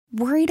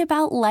Worried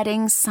about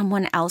letting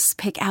someone else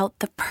pick out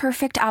the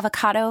perfect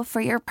avocado for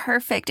your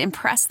perfect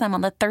impress them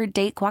on the third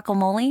date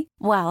guacamole?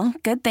 Well,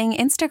 good thing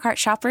Instacart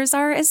shoppers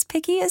are as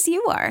picky as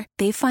you are.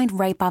 They find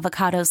ripe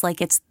avocados like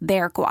it's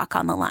their guac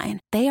on the line.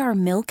 They are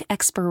milk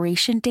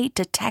expiration date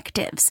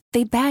detectives.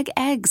 They bag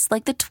eggs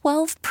like the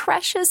 12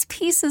 precious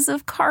pieces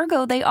of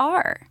cargo they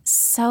are.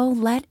 So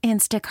let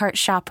Instacart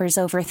shoppers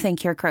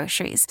overthink your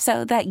groceries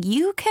so that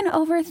you can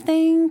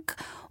overthink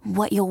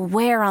what you'll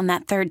wear on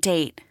that third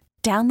date.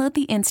 Download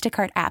the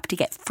Instacart app to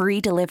get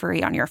free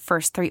delivery on your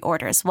first 3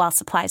 orders while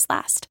supplies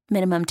last.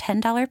 Minimum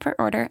 $10 per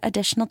order.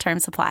 Additional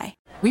terms apply.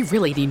 We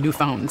really need new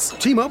phones.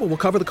 T-Mobile will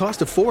cover the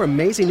cost of 4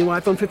 amazing new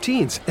iPhone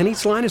 15s, and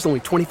each line is only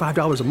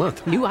 $25 a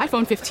month. New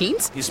iPhone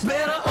 15s? It's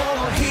better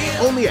over here.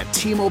 Only at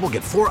T-Mobile,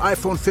 get 4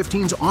 iPhone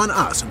 15s on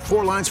us and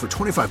 4 lines for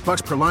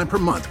 $25 per line per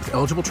month with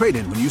eligible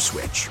trade-in when you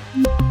switch.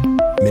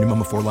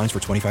 Minimum of 4 lines for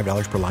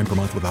 $25 per line per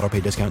month with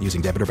autopay discount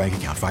using debit or bank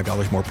account.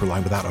 $5 more per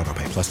line without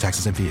autopay, plus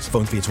taxes and fees.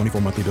 Phone fee at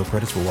 24 monthly bill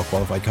credits for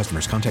well-qualified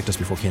customers. Contact us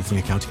before canceling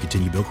account to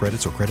continue bill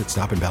credits or credit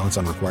stop and balance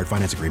on required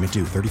finance agreement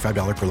due.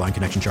 $35 per line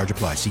connection charge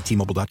applies. See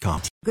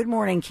T-Mobile.com. Good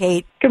morning,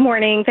 Kate. Good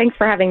morning. Thanks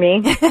for having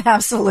me.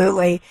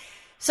 Absolutely.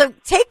 So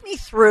take me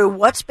through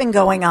what's been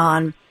going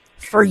on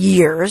for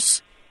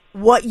years,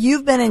 what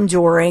you've been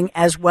enduring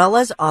as well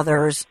as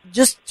others,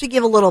 just to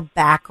give a little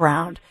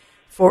background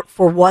for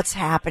what's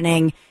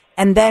happening.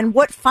 And then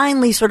what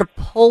finally sort of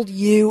pulled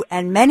you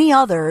and many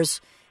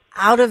others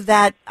out of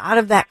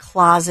that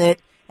closet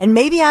and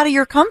maybe out of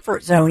your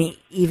comfort zone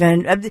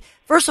even.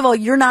 First of all,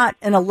 you're not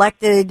an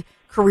elected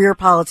career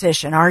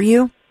politician, are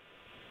you?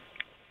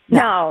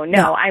 No.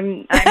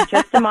 I'm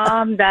just a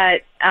mom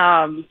that,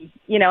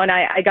 and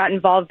I got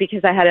involved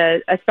because I had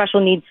a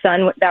special needs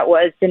son that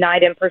was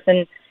denied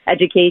in-person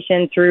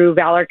education through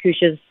Valor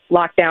Cush's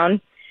lockdown.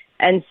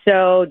 And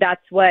so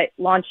that's what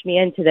launched me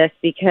into this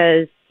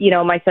because,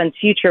 my son's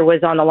future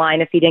was on the line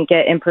if he didn't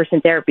get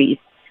in-person therapies.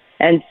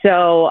 And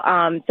so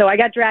I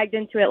got dragged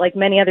into it like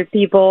many other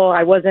people.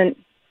 I wasn't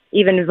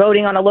even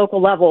voting on a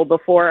local level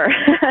before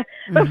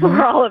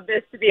all of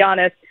this, to be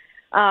honest.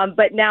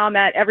 But now I'm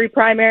at every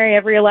primary,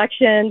 every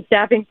election,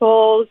 staffing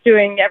polls,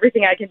 doing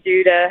everything I can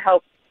do to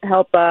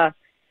help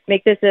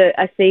make this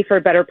a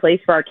safer, better place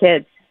for our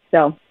kids.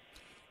 So,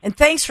 and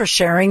thanks for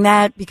sharing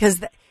that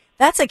because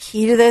that's a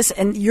key to this.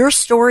 And your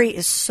story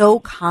is so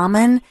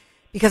common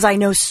because I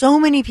know so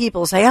many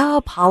people say,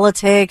 "Oh,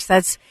 politics,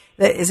 that's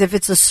as if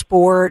it's a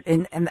sport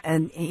and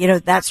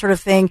that sort of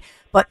thing."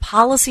 But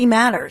policy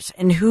matters,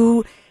 and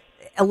who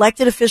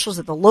elected officials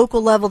at the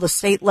local level, the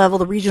state level,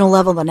 the regional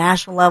level, the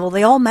national level,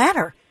 they all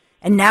matter.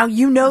 And now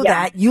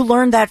that. You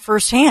learned that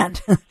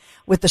firsthand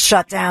with the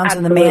shutdowns Absolutely.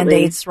 and the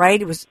mandates, right?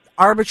 It was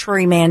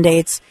arbitrary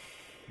mandates.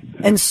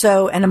 And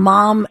a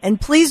mom, and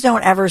please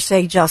don't ever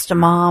say just a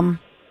mom.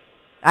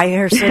 I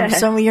hear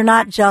some of you're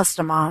not just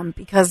a mom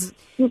because,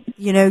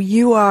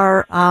 you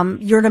are,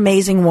 you're an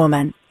amazing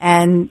woman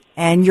and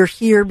you're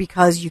here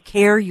because you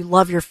care, you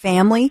love your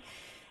family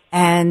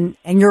and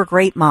you're a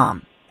great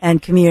mom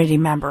and community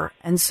member.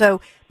 And so,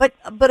 but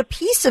a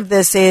piece of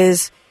this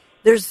is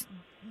this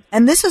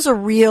is a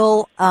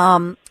real,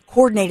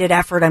 coordinated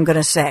effort, I'm going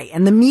to say,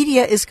 and the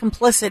media is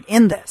complicit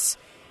in this,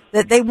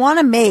 that they want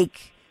to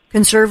make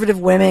conservative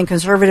women,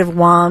 conservative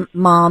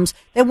moms,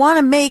 they want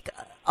to make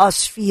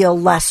us feel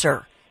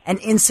lesser and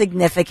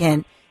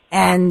insignificant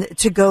and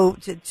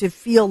to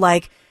feel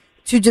like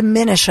to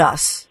diminish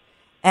us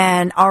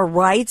and our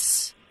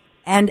rights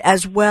and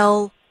as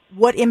well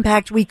what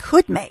impact we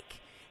could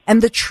make.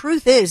 And the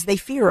truth is they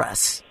fear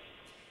us.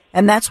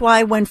 And that's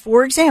why when,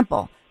 for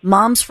example,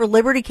 Moms for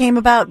Liberty came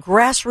about,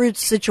 grassroots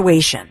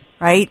situation,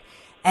 right?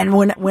 And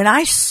when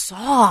I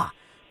saw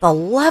the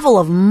level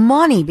of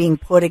money being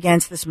put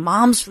against this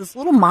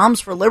little Moms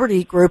for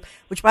Liberty group,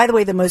 which, by the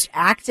way, the most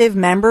active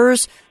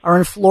members are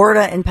in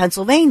Florida and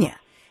Pennsylvania.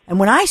 And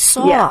when I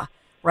saw,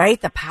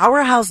 right, the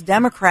powerhouse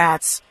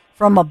Democrats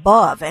from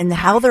above and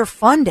how they're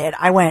funded,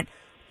 I went,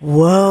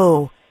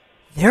 whoa,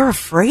 they're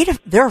afraid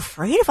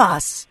of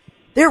us.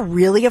 They're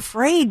really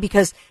afraid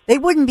because they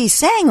wouldn't be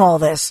saying all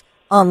this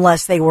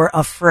unless they were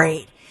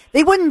afraid.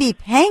 They wouldn't be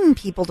paying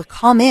people to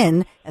come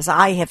in, as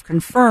I have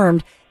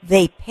confirmed.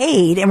 They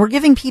paid, and we're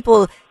giving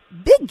people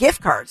big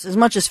gift cards, as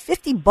much as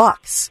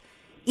 $50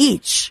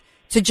 each,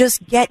 to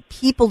just get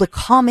people to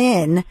come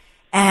in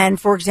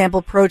and, for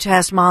example,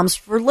 protest Moms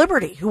for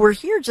Liberty, who are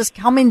here just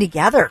coming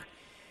together.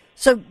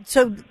 So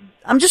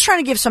I'm just trying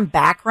to give some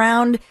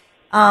background,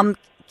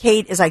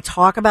 Kate, as I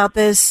talk about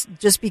this,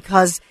 just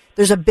because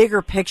there's a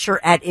bigger picture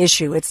at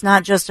issue. It's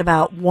not just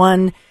about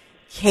one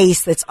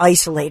case that's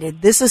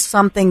isolated. This is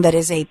something that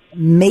is a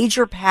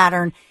major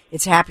pattern.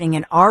 It's happening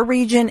in our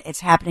region. It's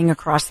happening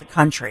across the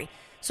country.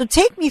 So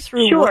take me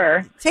through.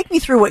 Sure. Take me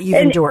through what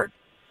you've endured.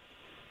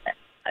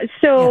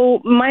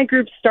 So my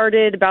group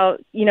started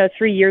about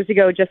 3 years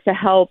ago just to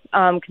help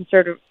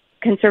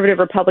conservative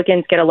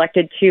Republicans get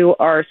elected to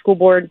our school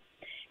board,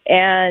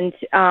 and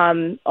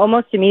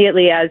almost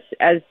immediately as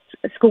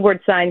school board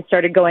signs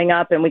started going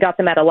up, and we got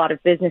them at a lot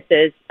of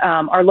businesses,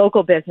 our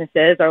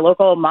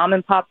local mom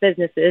and pop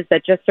businesses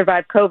that just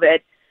survived COVID,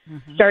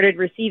 started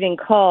receiving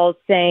calls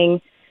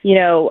saying,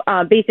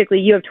 basically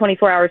you have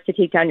 24 hours to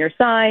take down your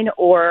sign,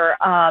 or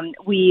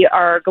we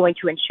are going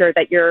to ensure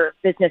that your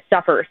business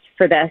suffers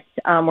for this.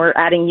 We're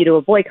adding you to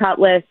a boycott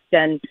list,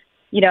 and,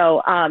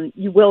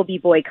 you will be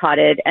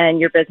boycotted and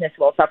your business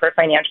will suffer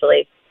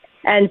financially.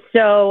 And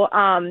so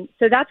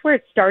that's where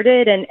it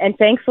started. And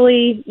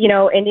thankfully,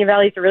 Indian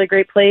Valley is a really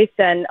great place,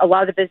 and a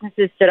lot of the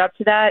businesses stood up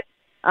to that.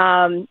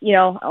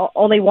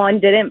 Only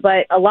one didn't,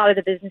 but a lot of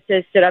the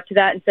businesses stood up to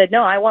that and said,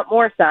 no, I want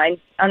more signs.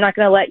 I'm not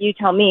going to let you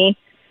tell me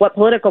what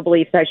political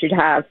beliefs I should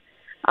have.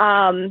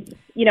 And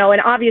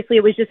obviously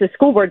it was just a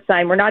school board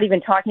sign. We're not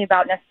even talking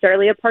about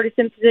necessarily a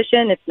partisan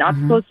position. It's not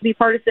supposed to be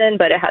partisan,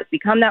 but it has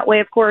become that way,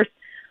 of course.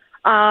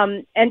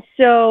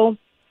 So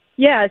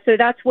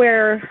that's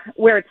where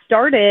it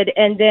started.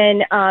 And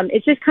then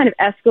it just kind of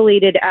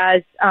escalated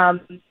as,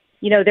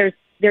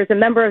 there's a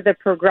member of the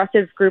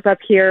progressive group up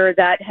here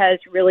that has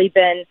really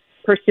been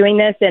pursuing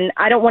this. And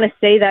I don't want to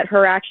say that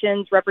her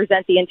actions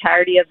represent the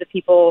entirety of the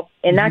people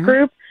in that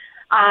group.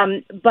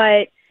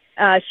 But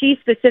she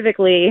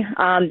specifically,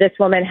 this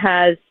woman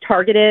has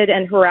targeted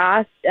and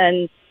harassed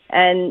and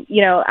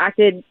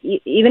acted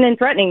even in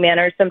threatening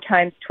manners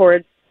sometimes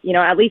towards,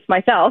 at least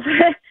myself.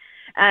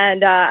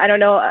 And I don't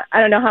know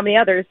how many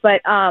others,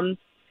 but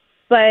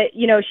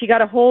she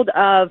got a hold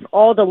of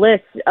all the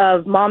lists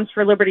of Moms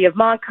for Liberty of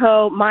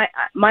Montco.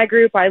 My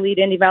group, I lead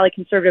Indian Valley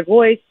Conservative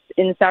Voice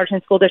in the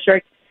Souderton School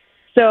District.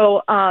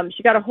 So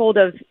she got a hold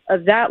of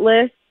that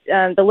list,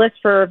 the list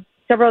for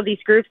several of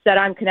these groups that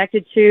I'm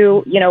connected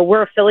to.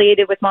 We're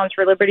affiliated with Moms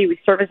for Liberty. We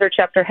serve as their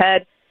chapter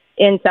head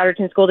in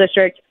Souderton School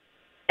District.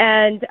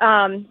 And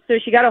so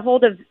she got a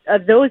hold of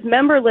those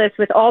member lists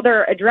with all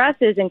their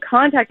addresses and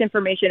contact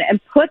information and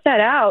put that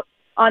out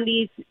on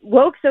these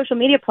woke social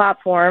media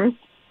platforms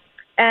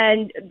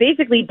and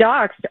basically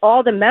doxed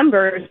all the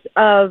members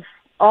of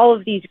all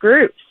of these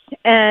groups.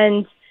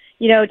 And,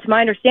 to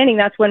my understanding,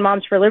 that's when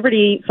Moms for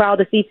Liberty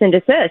filed a cease and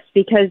desist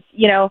because,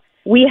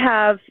 we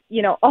have,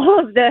 all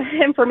of the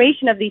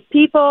information of these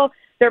people.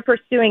 They're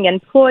pursuing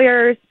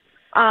employers.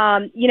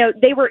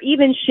 They were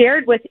even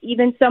shared with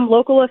even some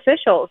local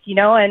officials,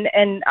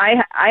 and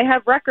I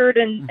have record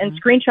and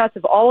screenshots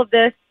of all of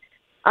this,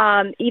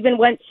 even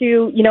went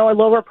to, a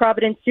Lower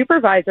Providence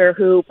supervisor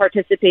who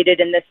participated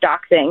in this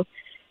doxing.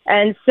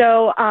 And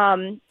so,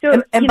 and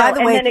by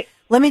the way,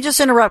 let me just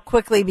interrupt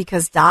quickly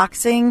because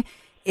doxing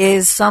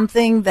is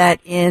something that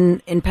in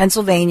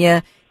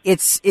Pennsylvania,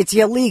 it's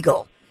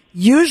illegal.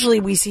 Usually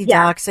we see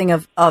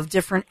doxing of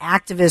different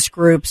activist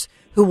groups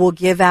who will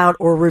give out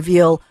or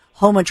reveal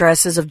home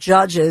addresses of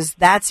judges.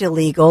 That's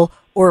illegal.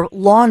 Or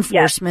law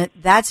enforcement.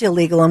 That's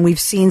illegal. And we've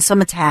seen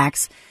some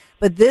attacks.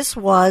 But this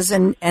was,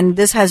 and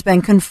this has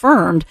been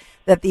confirmed,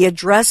 that the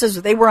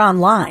addresses, they were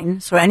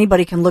online, so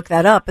anybody can look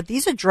that up. But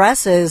these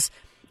addresses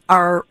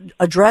are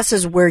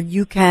addresses where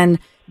you can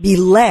be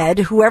led,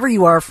 whoever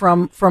you are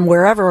from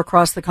wherever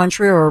across the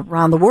country or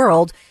around the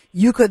world,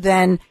 you could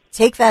then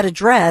take that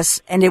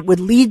address and it would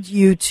lead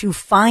you to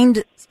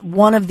find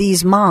one of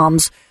these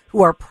moms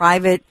who are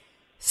private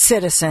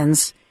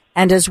citizens.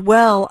 And as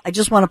well, I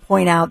just want to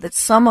point out that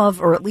some of,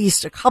 or at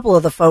least a couple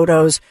of the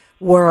photos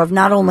were of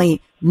not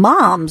only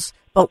moms,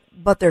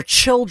 but their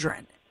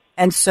children.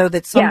 And so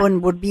that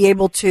someone would be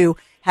able to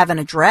have an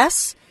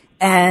address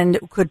and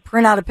could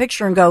print out a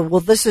picture and go,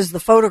 well, this is the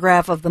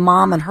photograph of the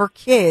mom and her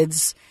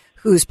kids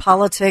whose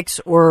politics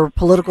or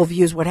political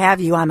views, what have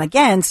you, I'm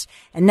against.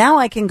 And now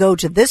I can go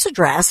to this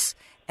address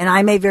and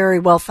I may very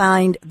well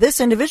find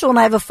this individual and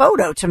I have a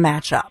photo to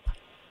match up.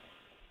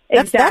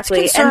 That's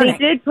concerning. And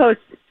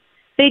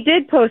they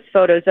did post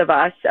photos of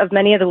us, of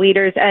many of the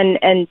leaders,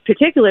 and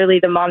particularly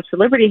the Moms for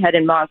Liberty head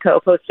in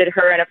Montco posted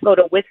her in a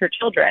photo with her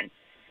children.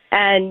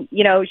 And,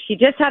 she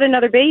just had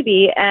another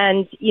baby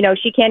and,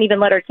 she can't even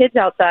let her kids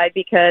outside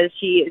because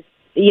she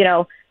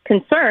is,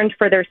 concerned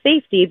for their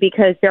safety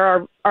because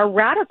there are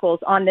radicals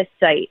on this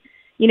site.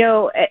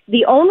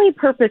 The only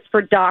purpose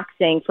for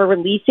doxing, for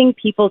releasing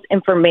people's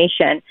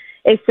information,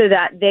 is so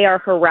that they are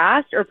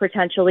harassed or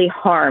potentially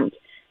harmed.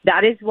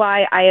 That is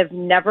why I have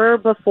never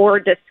before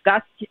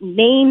discussed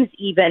names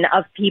even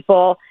of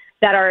people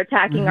that are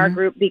attacking our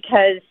group,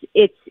 because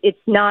it's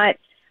not,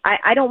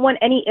 I don't want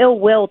any ill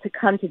will to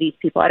come to these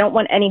people. I don't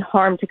want any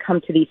harm to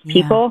come to these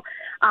people.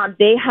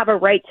 They have a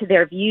right to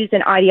their views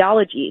and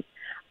ideologies.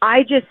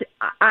 I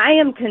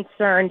am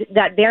concerned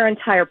that their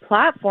entire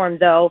platform,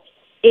 though,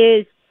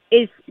 is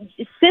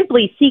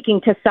simply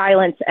seeking to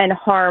silence and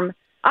harm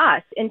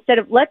us instead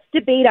of let's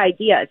debate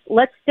ideas.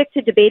 Let's stick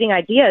to debating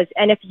ideas.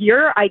 And if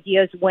your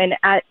ideas win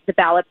at the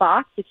ballot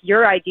box, if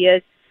your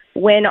ideas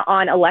win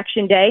on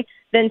election day,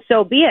 then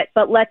so be it.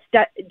 But let's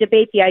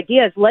debate the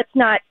ideas. Let's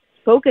not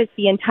focus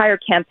the entire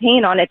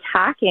campaign on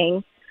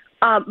attacking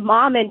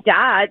mom and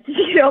dad,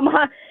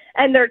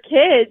 and their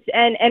kids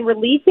and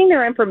releasing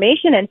their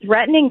information and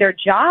threatening their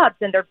jobs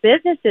and their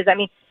businesses. I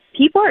mean,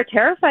 people are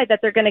terrified that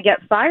they're going to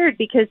get fired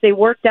because they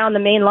work down the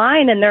main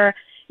line and they're,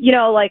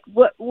 like,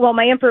 well,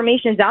 my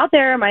information's out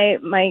there, my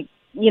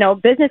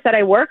business that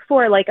I work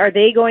for, like, are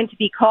they going to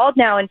be called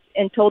now and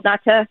told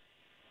not to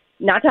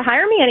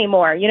hire me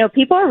anymore?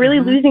 People are really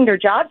losing their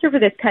jobs over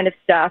this kind of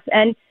stuff.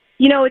 And,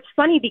 it's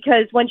funny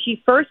because when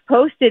she first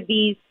posted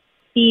these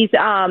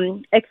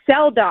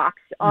Excel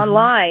docs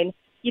online,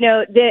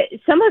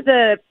 some of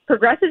the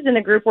progressives in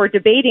the group were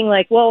debating,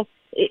 like, well,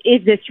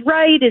 is this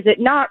right? Is it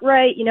not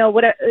right?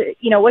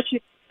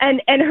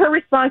 And her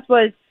response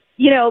was,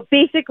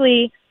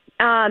 basically,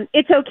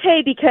 it's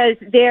okay because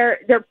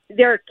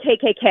they're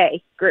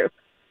KKK group.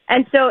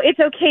 And so it's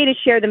okay to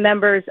share the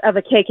members of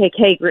a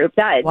KKK group.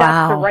 That's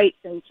the right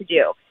thing to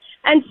do.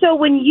 And so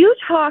when you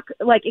talk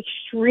like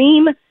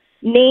extreme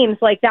names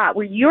like that,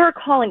 where you're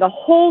calling a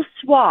whole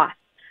swath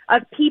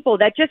of people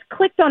that just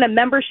clicked on a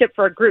membership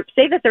for a group,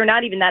 say that they're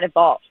not even that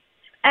involved,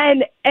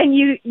 and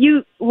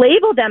you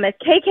label them as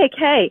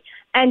KKK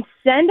and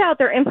send out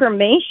their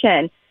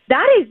information,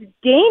 that is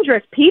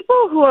dangerous.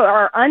 People who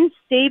are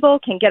unstable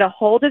can get a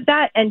hold of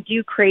that and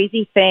do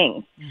crazy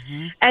things.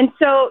 And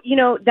so,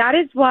 that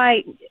is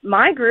why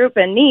my group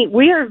and me,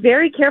 we are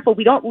very careful.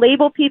 We don't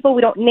label people.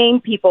 We don't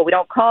name people. We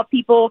don't call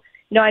people,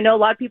 I know a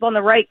lot of people on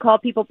the right call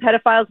people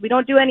pedophiles. We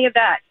don't do any of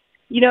that.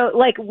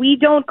 We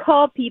don't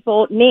call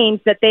people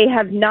names that they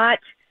have not,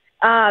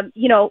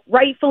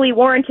 rightfully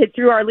warranted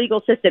through our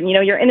legal system.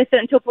 You're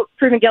innocent until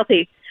proven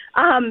guilty.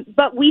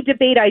 But we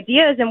debate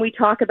ideas and we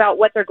talk about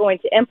what they're going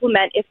to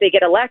implement if they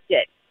get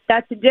elected.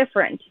 That's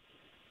different.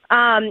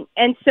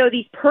 And so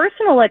these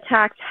personal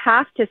attacks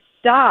have to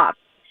stop,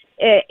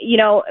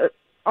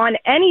 on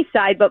any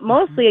side, but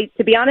mostly,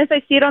 to be honest, I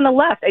see it on the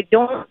left. I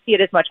don't see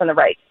it as much on the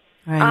right.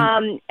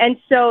 And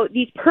so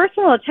these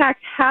personal attacks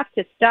have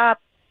to stop.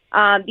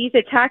 These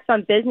attacks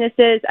on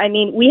businesses, I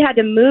mean, we had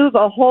to move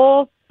a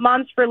whole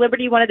Moms for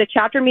Liberty, one of the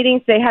chapter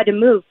meetings, they had to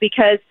move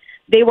because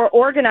they were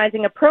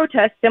organizing a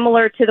protest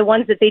similar to the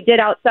ones that they did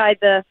outside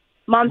the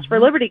Moms for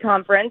Liberty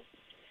conference.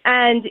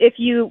 And if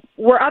you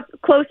were up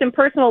close and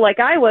personal like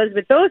I was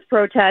with those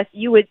protests,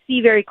 you would see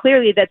very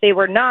clearly that they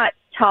were not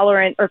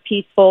tolerant or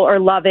peaceful or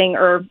loving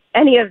or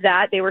any of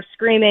that. They were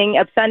screaming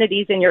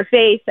obscenities in your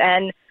face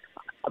and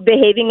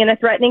behaving in a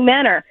threatening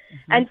manner.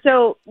 And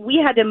so we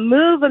had to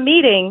move a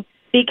meeting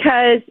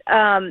because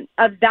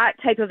of that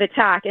type of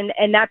attack.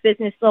 And that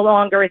business no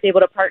longer is able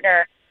to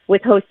partner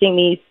with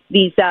hosting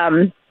these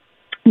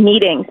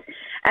meetings.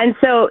 And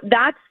so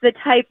that's the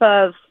type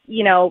of,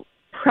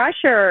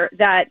 pressure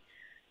that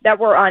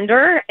we're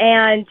under.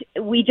 And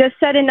we just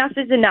said enough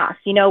is enough.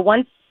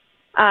 Once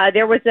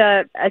there was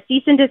a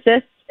cease and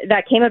desist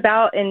that came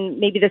about in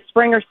maybe the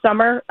spring or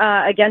summer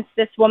against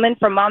this woman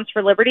from Moms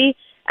for Liberty.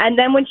 And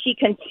then when she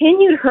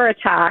continued her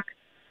attack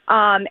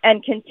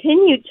and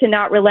continued to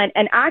not relent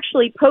and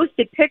actually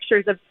posted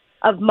pictures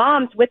of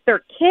moms with their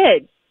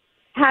kids,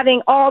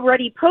 having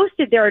already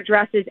posted their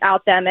addresses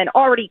out them and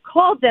already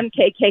called them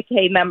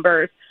KKK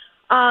members,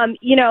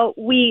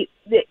 we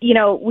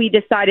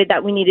decided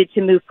that we needed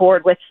to move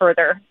forward with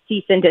further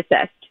cease and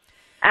desist.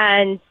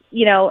 And,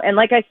 and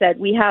like I said,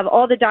 we have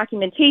all the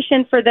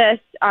documentation for this.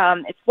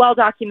 It's well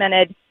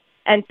documented.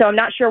 And so I'm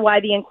not sure why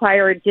the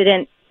Inquirer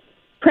didn't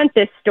print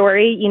this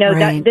story,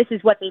 that this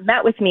is what they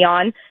met with me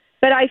on.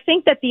 But I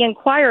think that the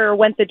Inquirer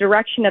went the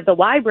direction of the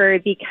library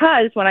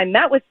because when I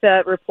met with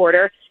the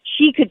reporter,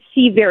 she could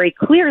see very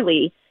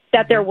clearly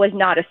that there was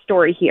not a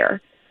story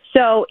here.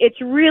 So it's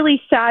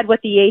really sad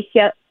what the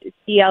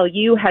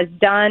ACLU has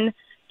done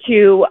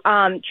to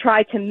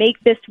try to make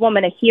this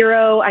woman a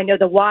hero. I know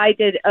the Y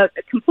did a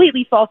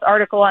completely false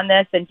article on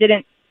this and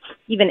didn't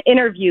even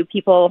interview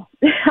people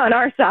on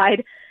our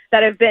side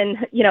that have been,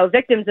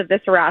 victims of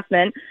this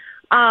harassment.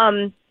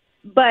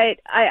 But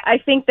I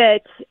think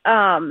that,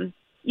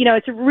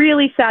 it's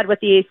really sad what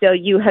the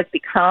ACLU has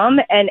become.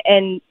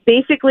 And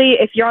basically,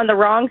 if you're on the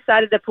wrong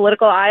side of the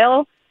political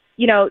aisle,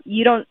 you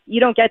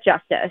don't get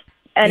justice.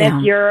 And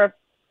if you're,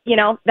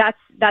 that's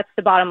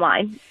the bottom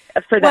line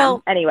for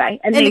them anyway.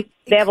 And they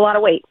have a lot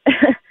of weight.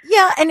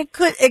 Yeah. And it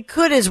could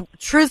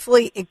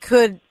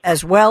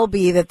as well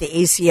be that the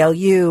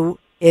ACLU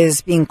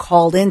is being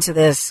called into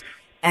this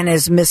and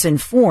is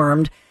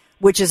misinformed,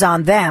 which is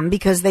on them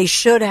because they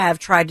should have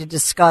tried to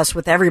discuss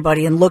with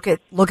everybody and look at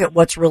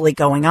what's really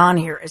going on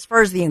here. As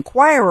far as the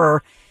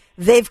Inquirer,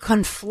 they've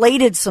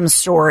conflated some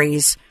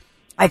stories,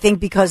 I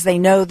think, because they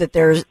know that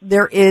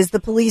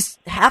the police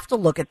have to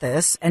look at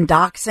this and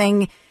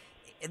doxing.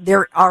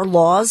 There are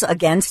laws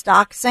against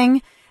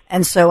doxing.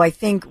 And so I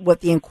think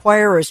what the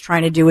Inquirer is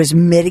trying to do is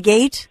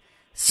mitigate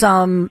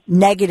some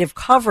negative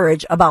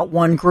coverage about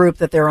one group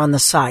that they're on the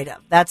side of.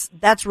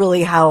 That's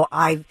really how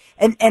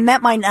and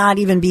that might not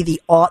even be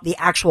the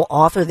actual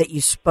author that you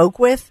spoke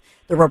with,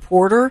 the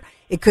reporter.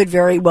 It could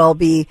very well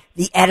be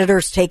the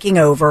editors taking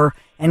over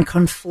and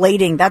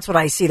conflating. That's what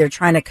I see. They're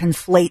trying to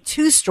conflate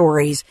two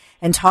stories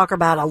and talk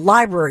about a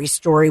library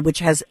story, which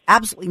has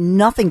absolutely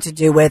nothing to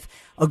do with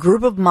a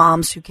group of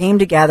moms who came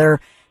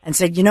together and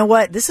said, you know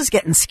what, this is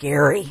getting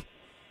scary.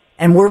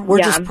 And we're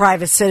just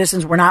private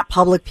citizens. We're not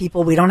public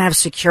people. We don't have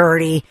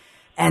security.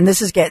 And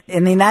this is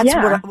that's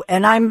what,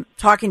 and I'm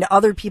talking to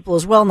other people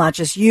as well, not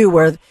just you,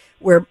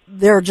 where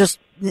they're just,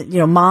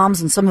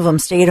 moms, and some of them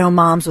stay-at-home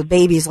moms with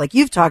babies, like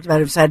you've talked about,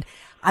 have said,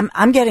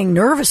 I'm getting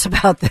nervous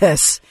about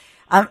this.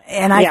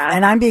 And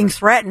I'm being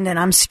threatened, and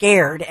I'm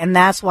scared. And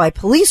that's why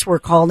police were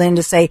called in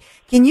to say,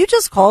 can you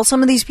just call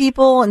some of these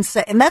people and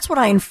say, and that's what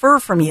I infer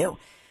from you,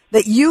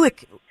 that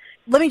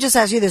let me just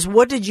ask you this.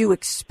 What did you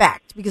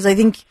expect? Because I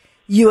think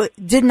you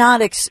did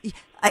not,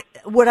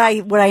 what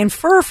I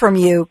infer from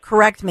you,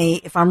 correct me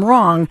if I'm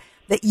wrong,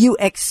 that you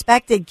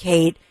expected,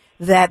 Kate,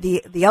 that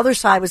the other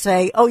side would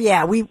say, oh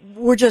yeah,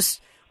 we're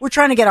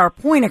trying to get our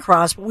point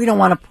across, but we don't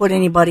want to put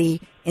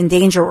anybody in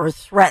danger or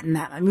threaten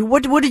them. I mean,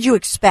 what did you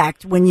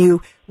expect when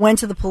you went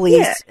to the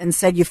police and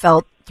said you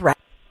felt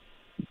threatened?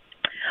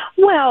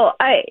 Well,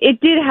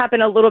 it did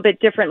happen a little bit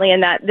differently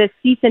in that the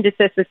cease and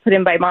desist was put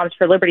in by Moms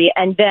for Liberty,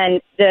 and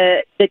then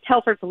the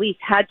Telford police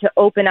had to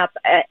open up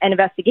an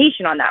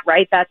investigation on that,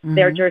 right? That's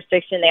their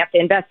jurisdiction. They have to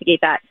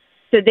investigate that.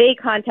 So they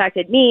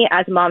contacted me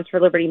as a Moms for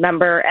Liberty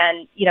member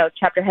and,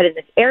 chapter head in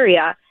this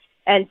area,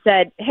 and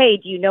said, hey,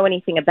 do you know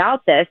anything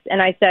about this?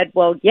 And I said,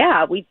 well,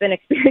 yeah, we've been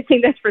experiencing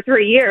this for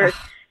 3 years.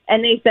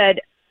 And they said,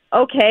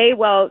 okay,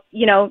 well,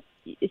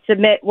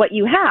 submit what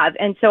you have.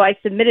 And so I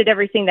submitted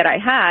everything that I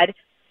had,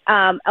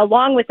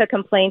 along with a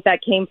complaint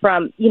that came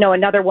from,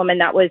 another woman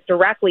that was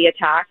directly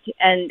attacked.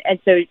 And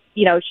so,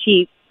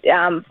 she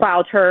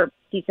filed her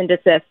cease and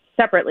desist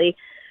separately.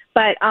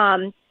 But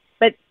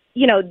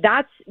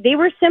they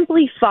were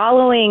simply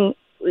following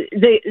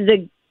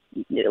the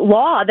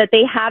law that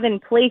they have in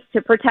place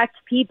to protect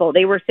people.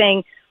 They were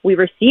saying, we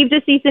received a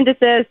cease and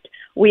desist.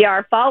 We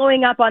are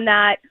following up on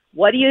that.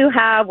 What do you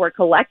have? We're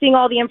collecting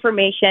all the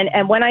information.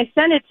 And when I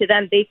sent it to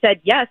them, they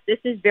said, yes, this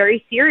is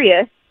very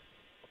serious.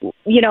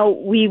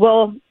 We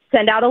will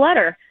send out a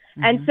letter.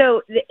 And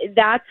so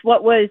that's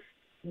what was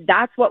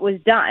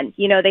done.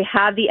 They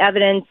have the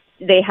evidence,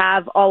 they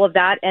have all of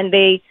that. And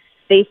they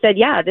said,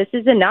 yeah, this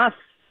is enough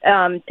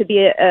to be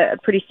a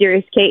pretty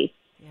serious case.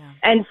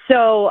 And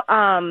so,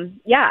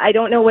 I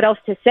don't know what else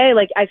to say.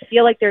 Like, I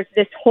feel like there's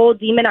this whole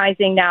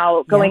demonizing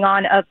now going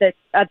on of the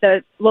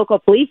local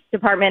police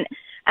department.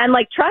 And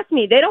trust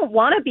me, they don't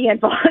want to be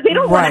involved. They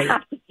don't want to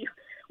have to do.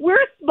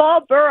 We're a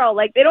small borough.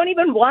 They don't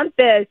even want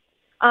this.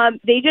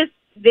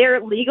 They're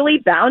legally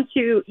bound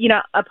to,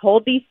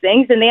 uphold these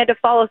things, and they had to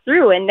follow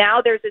through. And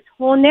now there's this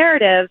whole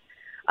narrative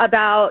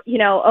about,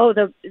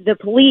 the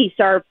police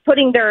are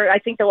putting I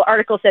think the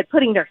article said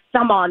putting their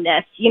thumb on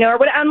this, or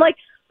what. I'm like,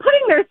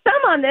 putting their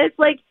thumb on this,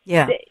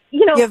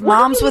 you have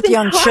moms with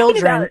young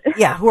children,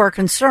 who are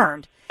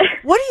concerned.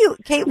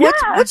 Kate,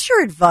 what's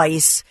your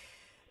advice?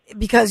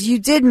 Because you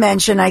did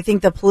mention, I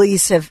think the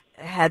police have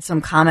had some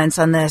comments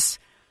on this,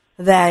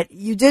 that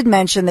you did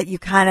mention that you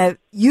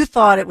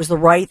thought it was the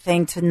right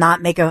thing to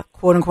not make a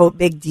quote unquote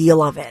big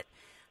deal of it.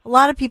 A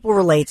lot of people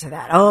relate to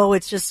that. Oh,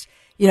 it's just,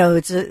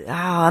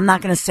 I'm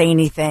not going to say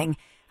anything.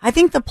 I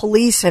think the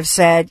police have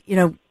said,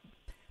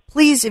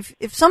 please,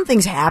 if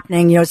something's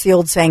happening, it's the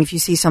old saying, if you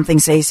see something,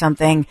 say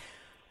something.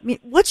 I mean,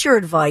 what's your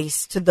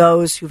advice to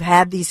those who've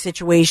had these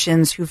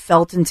situations, who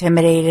felt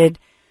intimidated,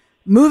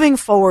 moving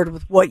forward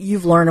with what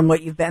you've learned and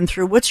what you've been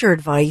through? What's your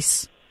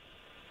advice?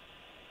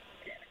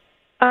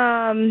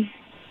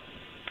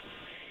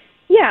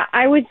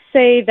 I would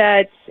say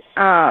that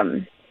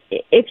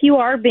if you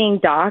are being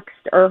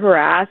doxxed or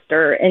harassed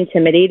or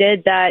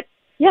intimidated, that,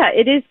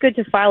 it is good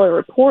to file a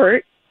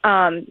report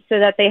so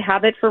that they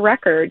have it for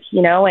record,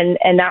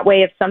 and that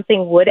way if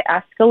something would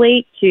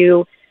escalate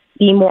to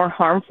be more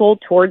harmful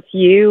towards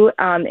you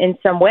in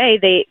some way,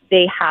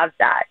 they have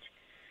that.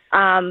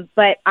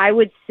 But I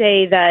would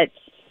say that,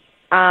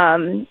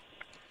 I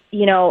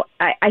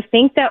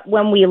think that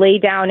when we lay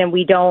down and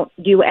we don't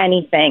do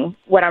anything,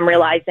 what I'm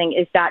realizing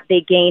is that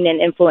they gain in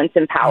influence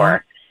and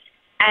power.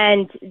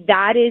 And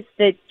that is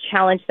the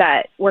challenge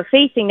that we're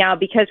facing now,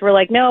 because we're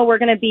like, no, I'm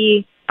going to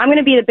be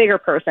the bigger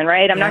person,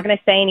 right? I'm not going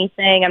to say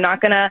anything. I'm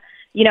not going to,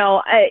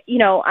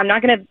 I'm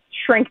not going to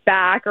shrink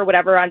back or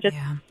whatever. I'm just,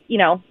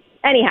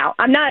 anyhow,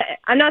 I'm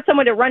not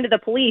someone to run to the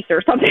police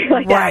or something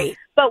like that.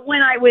 But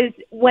when I was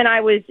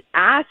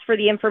asked for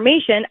the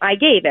information, I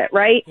gave it,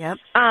 right? Yep.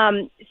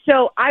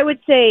 So I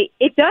would say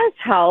it does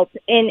help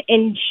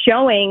in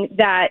showing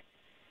that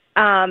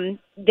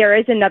there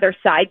is another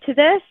side to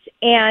this,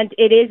 and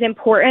it is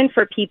important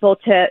for people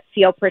to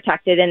feel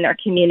protected in their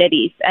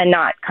communities and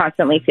not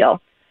constantly feel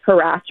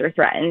harassed or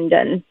threatened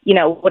and,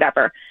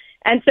 whatever.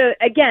 And so,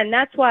 again,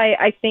 that's why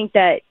I think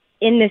that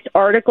in this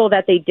article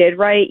that they did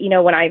write,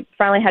 when I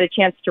finally had a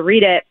chance to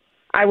read it,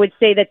 I would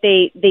say that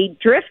they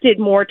drifted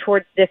more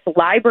towards this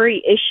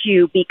library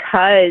issue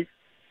because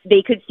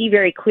they could see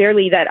very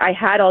clearly that I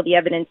had all the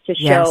evidence to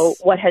show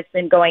what has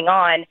been going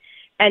on.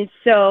 And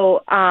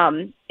so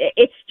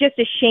it's just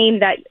a shame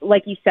that,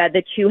 like you said,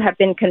 the two have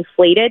been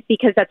conflated,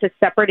 because that's a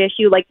separate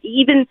issue. Like,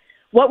 even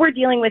what we're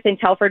dealing with in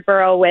Telford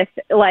Borough with,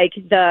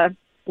 the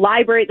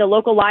library, the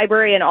local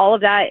library and all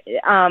of that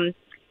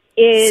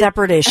is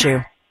separate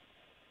issue.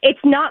 It's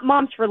not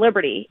Moms for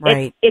Liberty.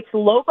 Right. It's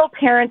local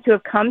parents who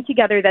have come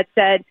together that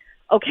said,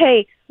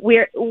 okay,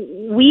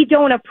 we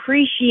don't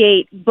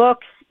appreciate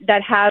books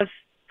that have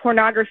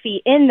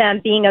pornography in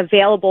them being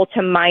available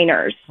to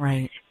minors.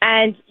 Right.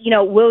 And,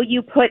 will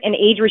you put an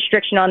age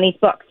restriction on these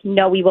books?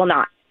 No, we will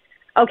not.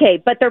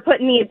 Okay, but they're put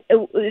in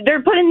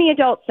the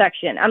adult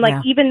section. I'm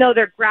like, even though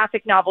they're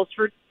graphic novels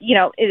for,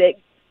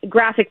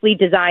 graphically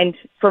designed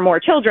for more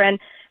children,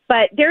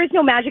 but there is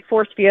no magic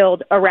force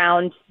field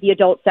around the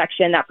adult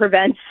section that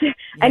prevents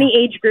any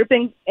age group,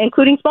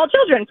 including small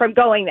children, from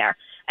going there.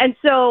 And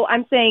so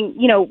I'm saying,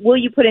 will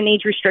you put an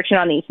age restriction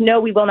on these? No,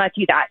 we will not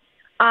do that.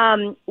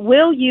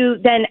 Will you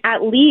then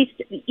at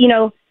least,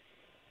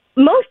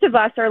 most of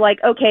us are like,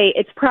 okay,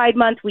 it's Pride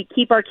Month. We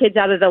keep our kids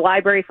out of the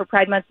library for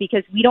Pride Month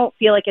because we don't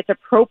feel like it's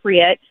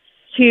appropriate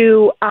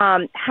to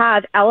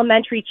have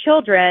elementary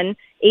children,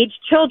 aged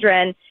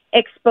children,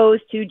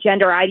 exposed to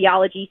gender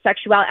ideology,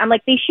 sexuality. I'm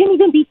like, they shouldn't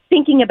even be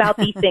thinking about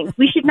these things.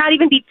 We should not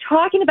even be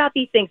talking about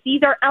these things.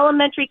 These are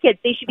elementary kids.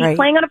 They should be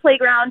playing on a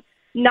playground,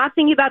 not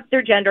thinking about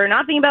their gender,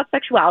 not thinking about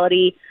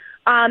sexuality.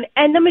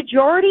 And the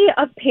majority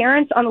of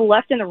parents on the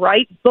left and the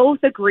right both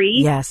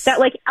agree that,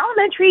 like,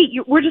 elementary,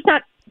 we're just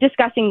not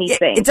discussing these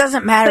things. It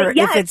doesn't matter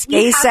if it's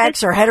gay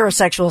sex or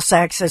heterosexual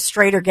sex,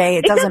 straight or gay.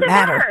 It doesn't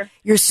matter.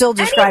 You're still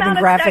describing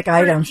graphic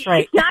items,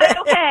 right? It's not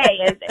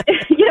okay.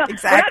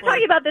 Exactly. We're not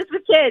talking about this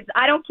with kids.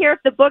 I don't care if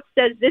the book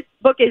says this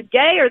book is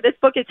gay or this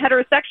book is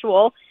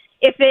heterosexual.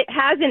 If it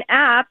has an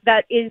app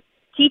that is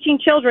teaching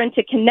children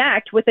to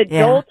connect with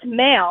adult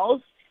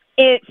males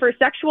for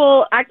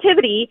sexual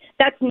activity,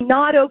 that's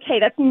not okay.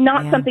 That's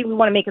not something we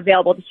want to make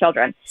available to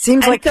children.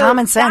 Seems like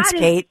common sense,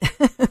 Kate.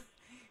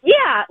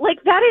 Yeah,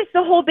 like that is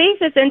the whole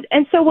basis.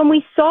 And so when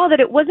we saw that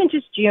it wasn't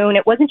just June,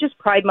 it wasn't just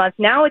Pride Month,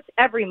 now it's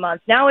every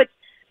month. Now it's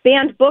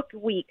banned book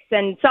weeks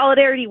and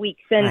solidarity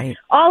weeks and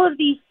all of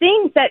these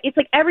things that it's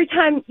like every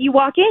time you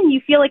walk in,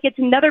 you feel like it's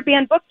another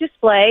banned book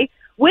display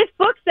with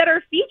books that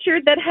are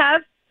featured that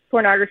have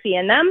pornography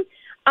in them.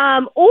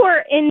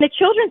 Or in the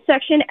children's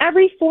section,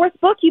 every fourth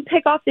book you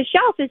pick off the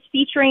shelf is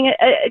featuring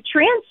a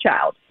trans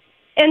child.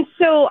 And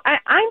so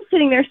I'm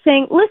sitting there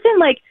saying, listen,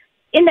 like,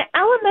 in the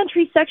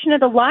elementary section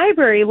of the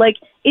library, like,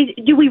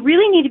 do we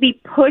really need to be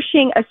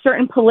pushing a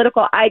certain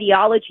political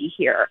ideology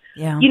here?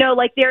 Yeah.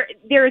 Like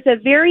there is a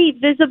very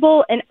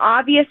visible and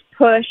obvious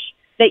push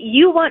that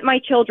you want my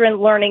children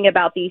learning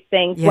about these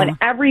things when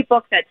every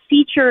book that's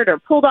featured or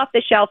pulled off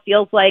the shelf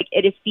feels like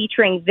it is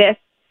featuring this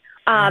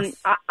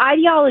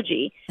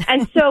ideology.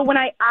 And so when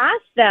I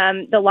asked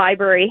them, the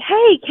library,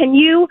 hey, can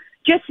you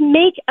just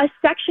make a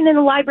section in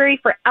the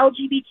library for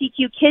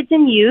LGBTQ kids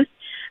and youth?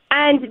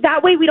 And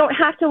that way we don't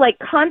have to, like,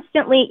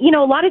 constantly, a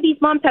lot of these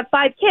moms have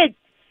 5 kids.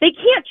 They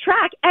can't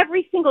track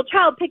every single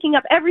child picking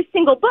up every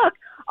single book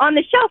on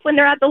the shelf when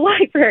they're at the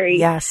library.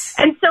 Yes.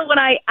 And so when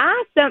I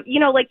asked them,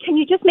 like, can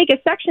you just make a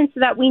section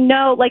so that we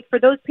know, like, for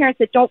those parents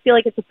that don't feel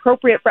like it's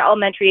appropriate for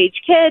elementary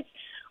age kids,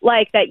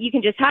 like, that you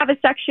can just have a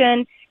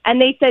section.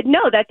 And they said,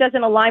 no, that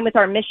doesn't align with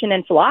our mission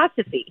and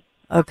philosophy.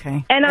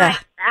 Okay. And I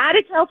at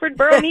a Telford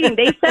Borough meeting,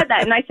 they said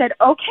that. And I said,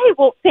 okay,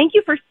 well, thank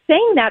you for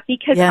saying that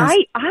because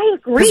I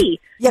agree.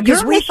 Your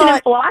mission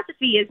and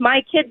philosophy is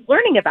my kids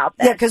learning about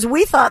this. Yeah, because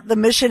we thought the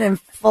mission and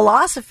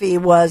philosophy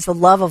was the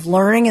love of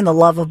learning and the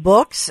love of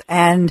books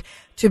and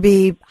to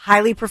be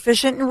highly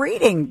proficient in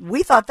reading.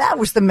 We thought that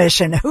was the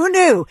mission. Who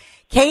knew?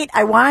 Kate,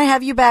 I want to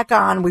have you back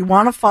on. We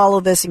want to follow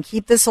this and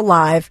keep this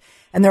alive.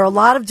 And there are a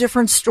lot of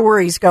different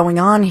stories going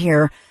on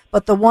here.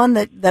 But the one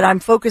that I'm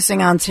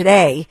focusing on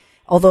today,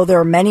 although there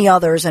are many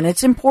others, and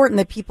it's important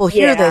that people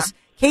hear this.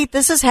 Kate,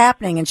 this is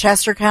happening in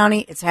Chester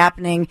County. It's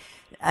happening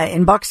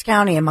in Bucks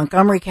County and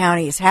Montgomery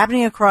County. It's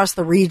happening across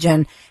the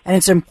region. And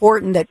it's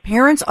important that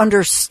parents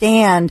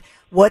understand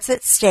what's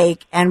at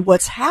stake and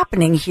what's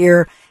happening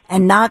here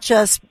and not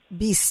just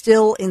be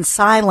still in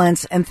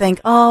silence and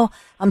think, oh,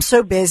 I'm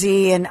so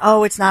busy and,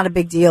 oh, it's not a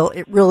big deal.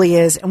 It really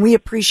is. And we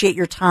appreciate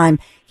your time.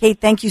 Kate,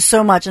 thank you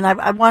so much. And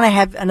I want to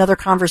have another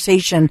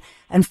conversation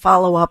and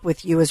follow up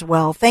with you as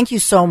well. Thank you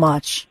so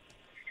much.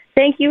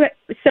 Thank you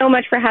so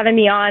much for having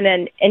me on.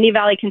 And Indy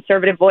Valley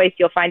Conservative Voice,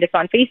 you'll find us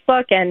on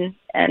Facebook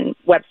and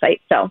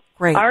website. So,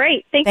 great. All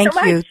right. Thank so much.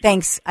 Thank you.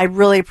 Thanks. I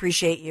really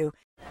appreciate you.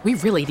 We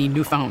really need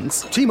new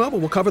phones. T-Mobile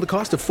will cover the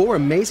cost of 4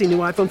 amazing new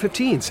iPhone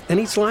 15s, and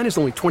each line is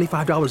only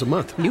 $25 a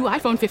month. New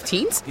iPhone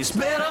 15s? It's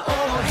better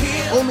over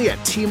here. Only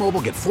at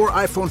T-Mobile, get 4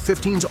 iPhone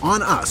 15s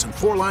on us and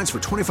 4 lines for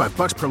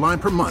 $25 per line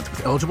per month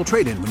with eligible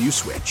trade-in when you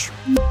switch.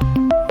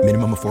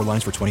 Minimum of 4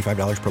 lines for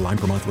 $25 per line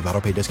per month with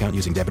autopay discount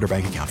using debit or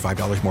bank account.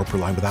 $5 more per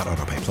line without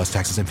autopay, plus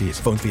taxes and fees.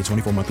 Phone fee at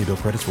 24 monthly bill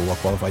credits for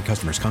well-qualified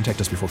customers. Contact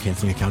us before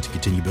canceling account to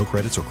continue bill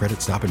credits or credit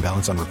stop and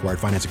balance on required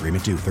finance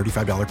agreement due.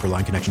 $35 per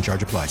line connection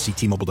charge applies. See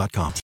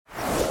T-Mobile.com.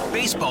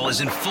 Baseball is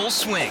in full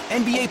swing.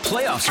 NBA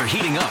playoffs are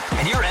heating up,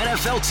 and your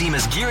NFL team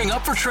is gearing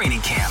up for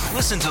training camp.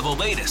 Listen to the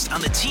latest on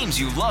the teams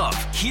you love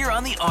here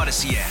on the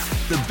Odyssey app.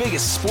 The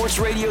biggest sports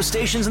radio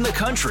stations in the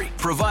country,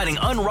 providing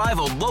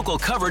unrivaled local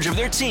coverage of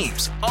their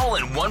teams, all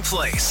in one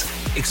place.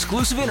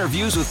 Exclusive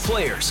interviews with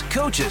players,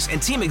 coaches,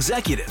 and team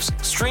executives,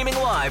 streaming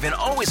live and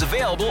always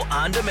available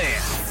on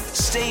demand.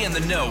 Stay in the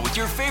know with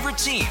your favorite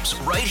teams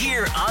right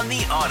here on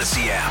the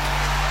Odyssey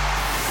app.